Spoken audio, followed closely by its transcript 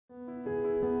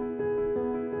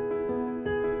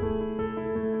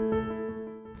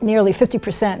Nearly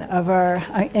 50% of our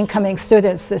incoming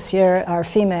students this year are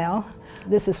female.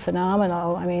 This is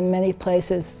phenomenal. I mean, many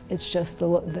places it's just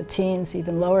the teens,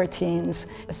 even lower teens.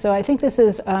 So I think this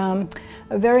is a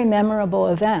very memorable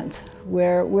event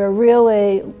where we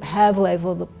really have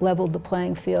leveled the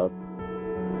playing field.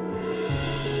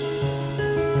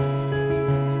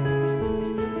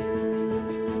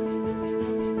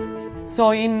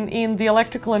 So in the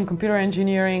electrical and computer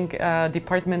engineering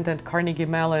department at Carnegie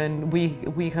Mellon,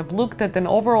 we have looked at an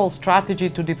overall strategy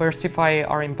to diversify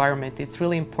our environment. It's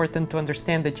really important to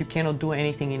understand that you cannot do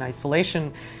anything in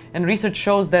isolation, and research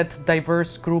shows that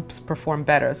diverse groups perform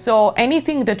better. So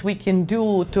anything that we can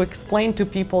do to explain to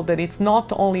people that it's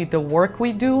not only the work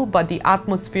we do, but the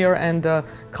atmosphere and the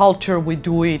culture we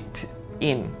do it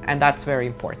in, and that's very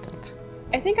important.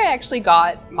 I think I actually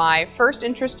got my first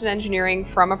interest in engineering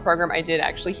from a program I did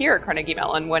actually here at Carnegie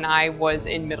Mellon when I was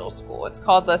in middle school. It's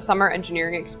called the Summer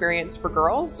Engineering Experience for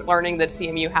Girls. Learning that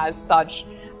CMU has such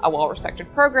a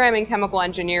well-respected program in chemical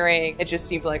engineering, it just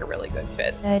seemed like a really good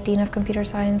fit. The Dean of Computer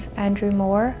Science, Andrew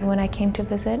Moore, when I came to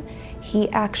visit, he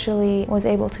actually was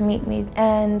able to meet me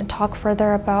and talk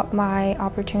further about my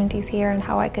opportunities here and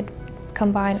how I could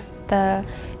combine the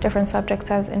different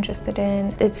subjects I was interested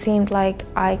in. It seemed like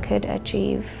I could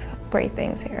achieve great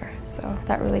things here, so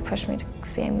that really pushed me to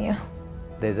CMU.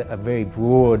 There's a very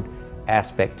broad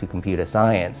aspect to computer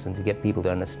science, and to get people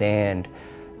to understand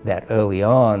that early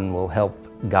on will help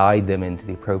guide them into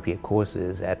the appropriate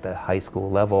courses at the high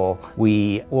school level.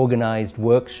 We organized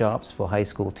workshops for high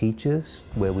school teachers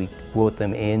where we brought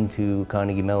them into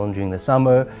Carnegie Mellon during the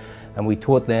summer, and we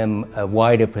taught them a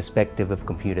wider perspective of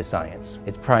computer science.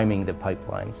 It's priming the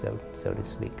pipeline, so to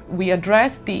speak. We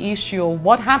addressed the issue of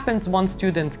what happens once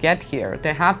students get here.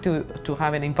 They have to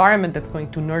have an environment that's going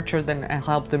to nurture them and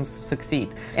help them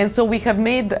succeed. And so we have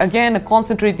made, again, a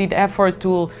concentrated effort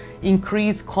to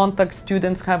increase contact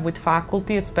students have with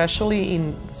faculty, especially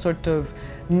in sort of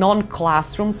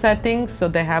non-classroom settings, so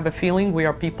they have a feeling we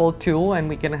are people too and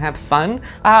we can have fun.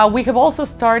 We have also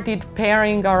started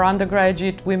pairing our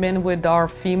undergraduate women with our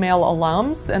female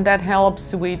alums, and that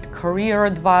helps with career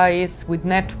advice, with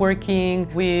networking,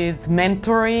 with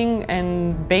mentoring,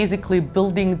 and basically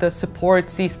building the support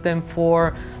system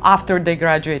for after they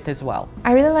graduate as well.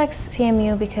 I really liked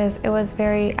CMU because it was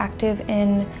very active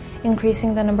in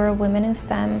increasing the number of women in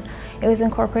STEM. It was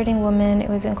incorporating women, it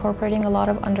was incorporating a lot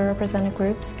of underrepresented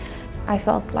groups. I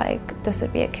felt like this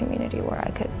would be a community where I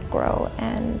could grow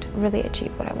and really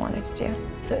achieve what I wanted to do.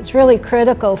 So it's really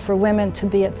critical for women to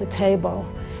be at the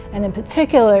table. And in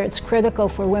particular, it's critical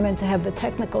for women to have the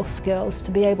technical skills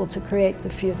to be able to create the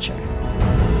future.